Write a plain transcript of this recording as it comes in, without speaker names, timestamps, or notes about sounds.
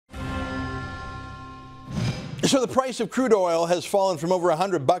So the price of crude oil has fallen from over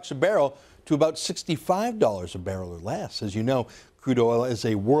 $100 a barrel to about $65 a barrel or less. As you know, crude oil is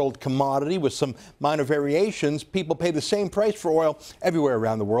a world commodity with some minor variations. People pay the same price for oil everywhere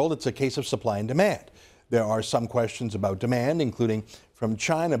around the world. It's a case of supply and demand. There are some questions about demand, including from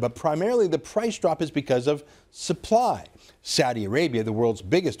China, but primarily the price drop is because of supply. Saudi Arabia, the world's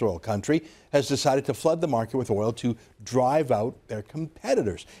biggest oil country, has decided to flood the market with oil to drive out their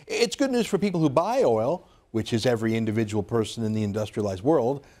competitors. It's good news for people who buy oil, which is every individual person in the industrialized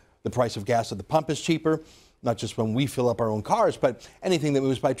world. The price of gas at the pump is cheaper, not just when we fill up our own cars, but anything that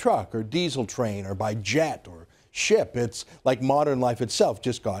moves by truck or diesel train or by jet or ship. It's like modern life itself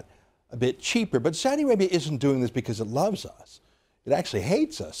just got a bit cheaper. But Saudi Arabia isn't doing this because it loves us. It actually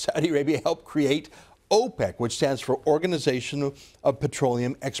hates us. Saudi Arabia helped create OPEC, which stands for Organization of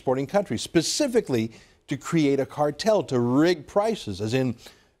Petroleum Exporting Countries, specifically to create a cartel to rig prices, as in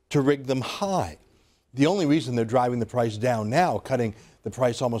to rig them high. The only reason they're driving the price down now, cutting the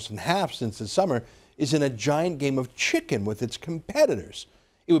price almost in half since the summer, is in a giant game of chicken with its competitors.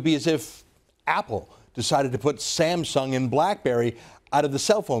 It would be as if Apple decided to put Samsung and BlackBerry out of the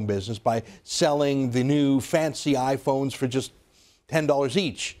cell phone business by selling the new fancy iPhones for just $10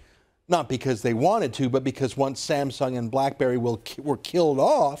 each. Not because they wanted to, but because once Samsung and BlackBerry were killed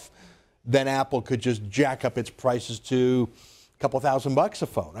off, then Apple could just jack up its prices to a couple $1,000 a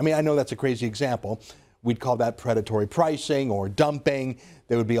phone. I mean, I know that's a crazy example. We'd call that predatory pricing or dumping.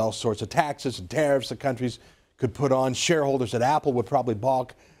 There would be all sorts of taxes and tariffs that countries could put on. Shareholders at Apple would probably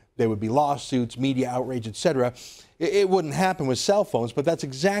balk. There would be lawsuits, media outrage, etc. It wouldn't happen with cell phones, but that's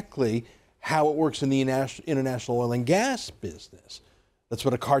exactly how it works in the international oil and gas business. That's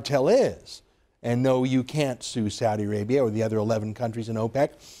what a cartel is. And no, you can't sue Saudi Arabia or the other 11 countries in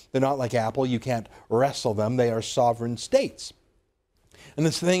OPEC. They're not like Apple. You can't wrestle them. They are sovereign states. And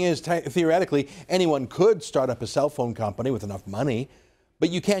the thing is, theoretically, anyone could start up a cell phone company with enough money, but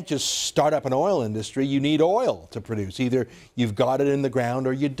you can't just start up an oil industry. You need oil to produce. Either you've got it in the ground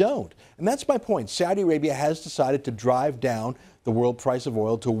or you don't. And that's my point. Saudi Arabia has decided to drive down the world price of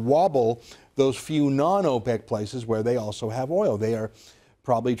oil to wobble those few non-OPEC places where they also have oil. They are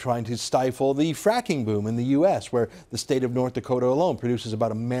probably trying to stifle the fracking boom in the U.S., where the state of North Dakota alone produces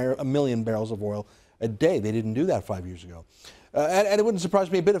about a million barrels of oil a day. They didn't do that 5 years ago. And it wouldn't surprise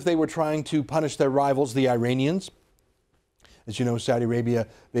me a bit if they were trying to punish their rivals, the Iranians. As you know, Saudi Arabia,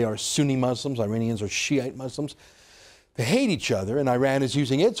 they are Sunni Muslims. Iranians are Shiite Muslims. They hate each other, and Iran is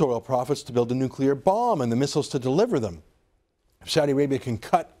using its oil profits to build a nuclear bomb and the missiles to deliver them. If Saudi Arabia can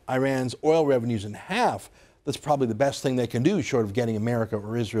cut Iran's oil revenues in half, that's probably the best thing they can do, short of getting America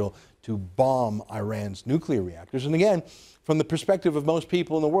or Israel to bomb Iran's nuclear reactors. And again, from the perspective of most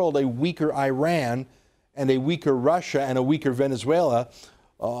people in the world, a weaker Iran and a weaker Russia and a weaker Venezuela,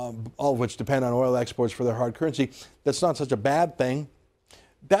 all of which depend on oil exports for their hard currency, that's not such a bad thing.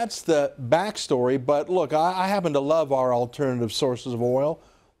 That's the backstory. But look, I happen to love our alternative sources of oil,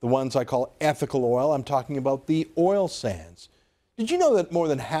 the ones I call ethical oil. I'm talking about the oil sands. Did you know that more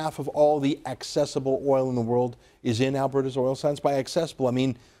than half of all the accessible oil in the world is in Alberta's oil sands? By accessible, I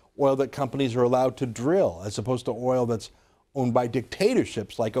mean oil that companies are allowed to drill, as opposed to oil that's owned by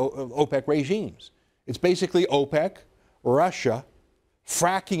dictatorships like OPEC regimes. It's basically OPEC, Russia,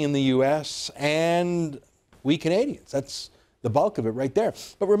 fracking in the U.S., and we Canadians. That's the bulk of it right there.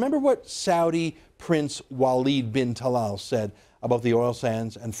 But remember what Saudi Prince Walid bin Talal said about the oil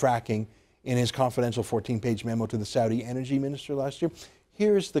sands and fracking in his confidential 14-page memo to the Saudi energy minister last year?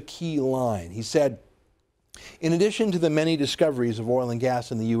 Here's the key line. He said, in addition to the many discoveries of oil and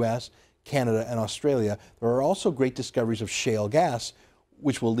gas in the U.S., Canada, and Australia, there are also great discoveries of shale gas,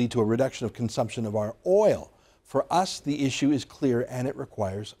 which will lead to a reduction of consumption of our oil. For us, the issue is clear, and it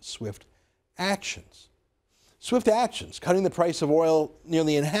requires swift actions. Swift actions. Cutting the price of oil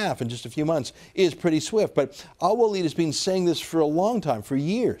nearly in half in just a few months is pretty swift. But Al-Walid has been saying this for a long time, for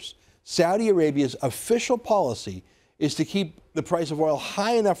years. Saudi Arabia's official policy is to keep the price of oil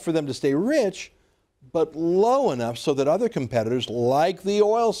high enough for them to stay rich, but low enough so that other competitors, like the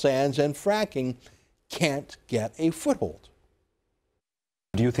oil sands and fracking, can't get a foothold.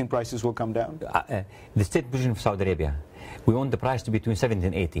 Do you think prices will come down? The state position of Saudi Arabia, we want the price to be between 70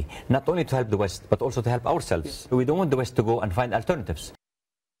 and 80, not only to help the West, but also to help ourselves. We don't want the West to go and find alternatives.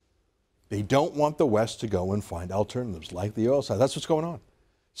 They don't want the West to go and find alternatives, like the oil sands. That's what's going on.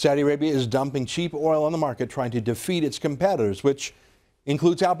 Saudi Arabia is dumping cheap oil on the market, trying to defeat its competitors, which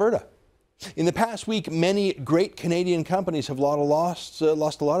includes Alberta. In the past week, many great Canadian companies have lost a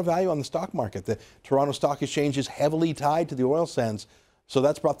lot of value on the stock market. The Toronto Stock Exchange is heavily tied to the oil sands, so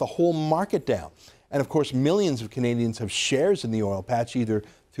that's brought the whole market down. And of course, millions of Canadians have shares in the oil patch, either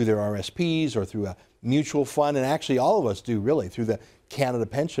through their RSPs or through a mutual fund, and actually all of us do really through the Canada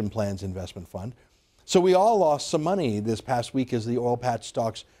Pension Plans Investment Fund. So we all lost some money this past week as the oil patch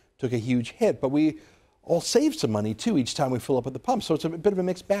stocks took a huge hit, but we all saved some money too each time we fill up at the pump. So it's a bit of a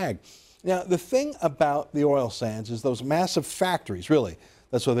mixed bag. Now, the thing about the oil sands is those massive factories, really,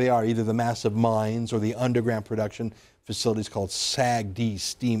 that's what they are, either the massive mines or the underground production facilities called SAGD,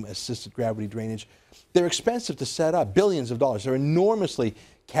 steam assisted gravity drainage. They're expensive to set up, billions of dollars. They're enormously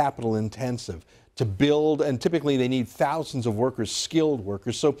capital intensive to build, and typically they need thousands of workers, skilled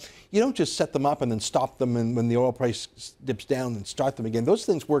workers. So you don't just set them up and then stop them and when the oil price dips down and start them again. Those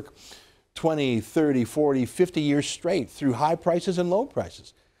things work 20, 30, 40, 50 years straight through high prices and low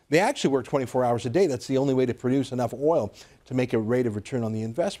prices. They actually work 24 hours a day. That's the only way to produce enough oil to make a rate of return on the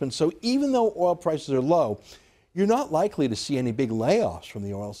investment. So even though oil prices are low, you're not likely to see any big layoffs from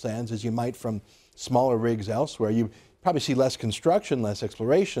the oil sands as you might from smaller rigs elsewhere. You probably see less construction, less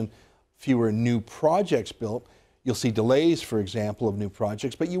exploration, fewer new projects built. You'll see delays, for example, of new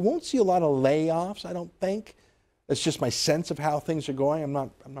projects, but you won't see a lot of layoffs, I don't think. That's just my sense of how things are going. I'm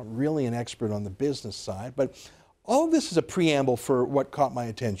not really an expert on the business side, but all of this is a preamble for what caught my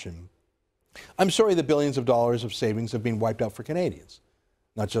attention. I'm sorry that billions of dollars of savings have been wiped out for Canadians,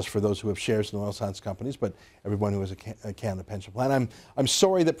 not just for those who have shares in oil sands companies, but everyone who has a Canada pension plan. I'm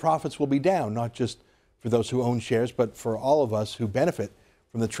sorry that profits will be down, not just for those who own shares, but for all of us who benefit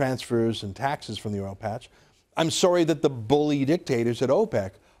from the transfers and taxes from the oil patch. I'm sorry that the bully dictators at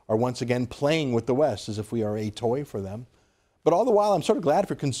OPEC are once again playing with the West as if we are a toy for them. But all the while, I'm sort of glad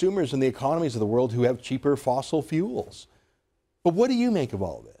for consumers and the economies of the world who have cheaper fossil fuels. But what do you make of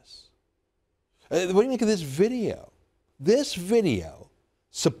all this? What do you make of this video? This video,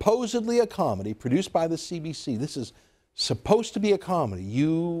 supposedly a comedy produced by the CBC. This is supposed to be a comedy.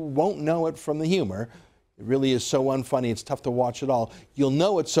 You won't know it from the humor. It really is so unfunny, it's tough to watch it all. You'll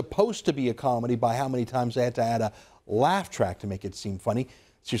know it's supposed to be a comedy by how many times they had to add a laugh track to make it seem funny.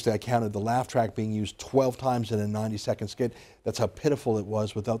 Seriously, I counted the laugh track being used 12 times in a 90-second skit. That's how pitiful it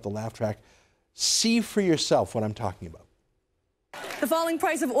was without the laugh track. See for yourself what I'm talking about. The falling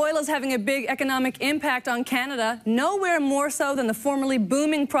price of oil is having a big economic impact on Canada, nowhere more so than the formerly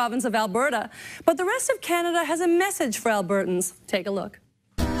booming province of Alberta. But the rest of Canada has a message for Albertans. Take a look.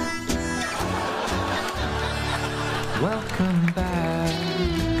 Welcome back.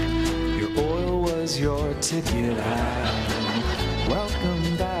 Your oil was your ticket out.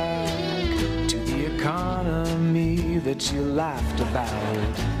 Welcome back to the economy that you laughed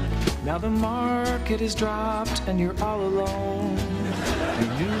about. Now the market has dropped and you're all alone.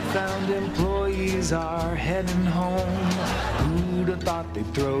 Your newfound employees are heading home. Who'd have thought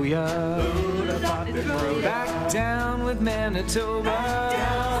they'd throw ya? Who'd have thought they'd throw ya? Back down with Manitoba.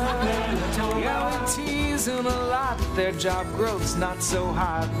 Yeah, we tease them a lot. Their job growth's not so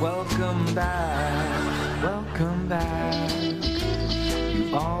hot. Welcome back. Welcome back.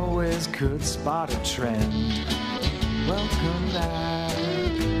 You always could spot a trend. Welcome back.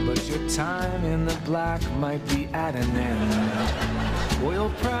 But your time in the black might be at an end.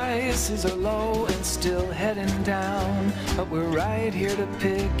 Oil prices are low and still heading down, but we're right here to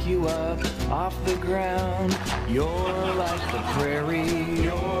pick you up off the ground. You're like the prairie,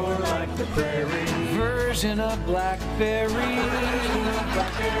 you're like the prairie version of Blackberry.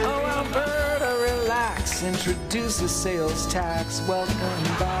 Oh, Alberta, relax, introduce a sales tax. Welcome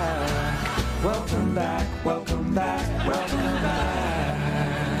back, welcome back, welcome back, welcome back.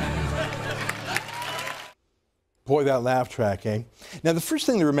 Boy, that laugh track, eh? Now, the first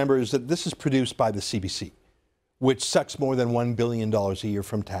thing to remember is that this is produced by the CBC, which sucks more than $1 billion a year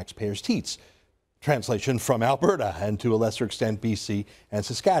from taxpayers' teats. Translation from Alberta and to a lesser extent BC and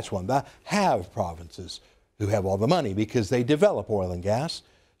Saskatchewan, the have provinces who have all the money because they develop oil and gas.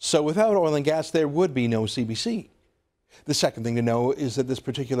 So without oil and gas, there would be no CBC. The second thing to know is that this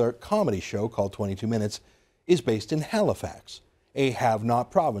particular comedy show called 22 Minutes is based in Halifax, a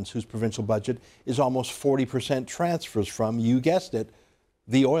have-not province whose provincial budget is almost 40% transfers from, you guessed it,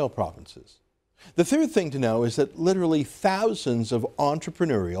 the oil provinces. The third thing to know is that literally thousands of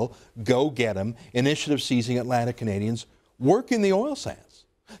entrepreneurial, go-get-em, initiative-seizing Atlantic Canadians work in the oil sands.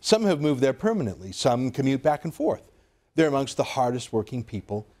 Some have moved there permanently, some commute back and forth. They're amongst the hardest working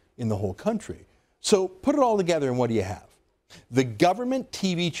people in the whole country. So put it all together and what do you have? The government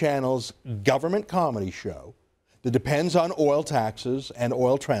TV channel's government comedy show that depends on oil taxes and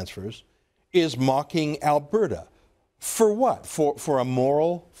oil transfers is mocking Alberta. For what? For a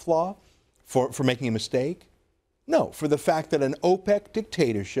moral flaw? For making a mistake? No, for the fact that an OPEC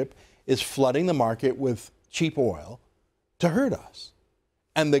dictatorship is flooding the market with cheap oil to hurt us.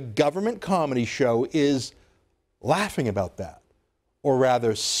 And the government comedy show is laughing about that. or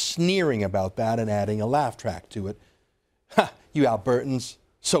rather sneering about that and adding a laugh track to it. Ha, you Albertans,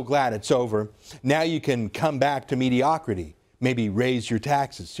 so glad it's over. Now you can come back to mediocrity, maybe raise your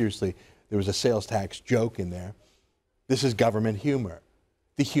taxes. Seriously, there was a sales tax joke in there. This is government humor,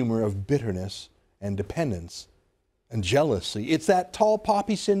 the humor of bitterness and dependence and jealousy. It's that tall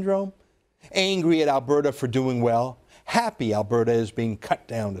poppy syndrome, angry at Alberta for doing well, happy Alberta is being cut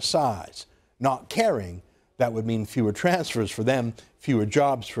down to size, not caring that would mean fewer transfers for them, fewer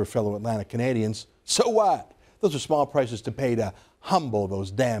jobs for fellow Atlantic Canadians. So what? Those are small prices to pay to humble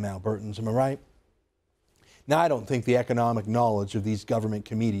those damn Albertans, am I right? Now, I don't think the economic knowledge of these government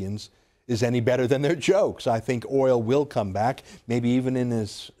comedians is any better than their jokes. I think oil will come back, maybe even in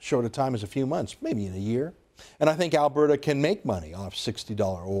as short a time as a few months, maybe in a year. And I think Alberta can make money off $60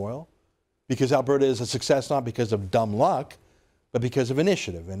 oil because Alberta is a success not because of dumb luck, but because of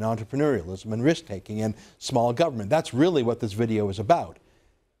initiative and entrepreneurialism and risk-taking and small government. That's really what this video is about.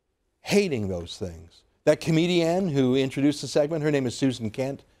 Hating those things. That comedian who introduced the segment, her name is Susan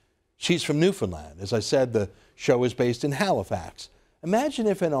Kent. She's from Newfoundland. As I said, the show is based in Halifax. Imagine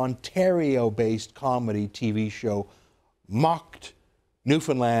if an Ontario-based comedy TV show mocked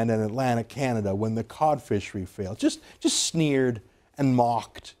Newfoundland and Atlantic Canada when the cod fishery failed. Just sneered and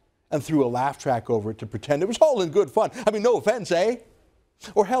mocked and threw a laugh track over it to pretend it was all in good fun. I mean, no offense, eh?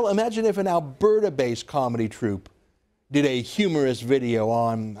 Or hell, imagine if an Alberta-based comedy troupe did a humorous video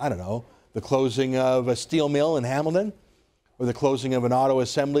on, I don't know, the closing of a steel mill in Hamilton, or the closing of an auto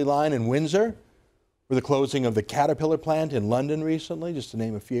assembly line in Windsor, or the closing of the Caterpillar plant in London recently, just to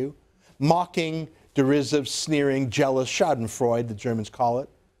name a few. Mocking, derisive, sneering, jealous, schadenfreude, the Germans call it.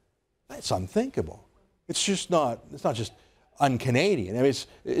 That's unthinkable. It's not just un-Canadian. I mean,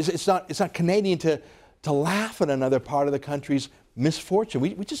 it's not Canadian to laugh at another part of the country's misfortune.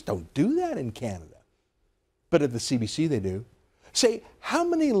 We just don't do that in Canada. But at the CBC they do. Say, how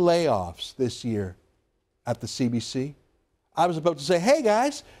many layoffs this year at the CBC? I was about to say, hey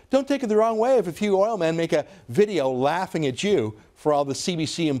guys, don't take it the wrong way if a few oil men make a video laughing at you for all the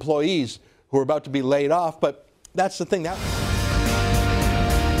CBC employees who are about to be laid off, but that's the thing.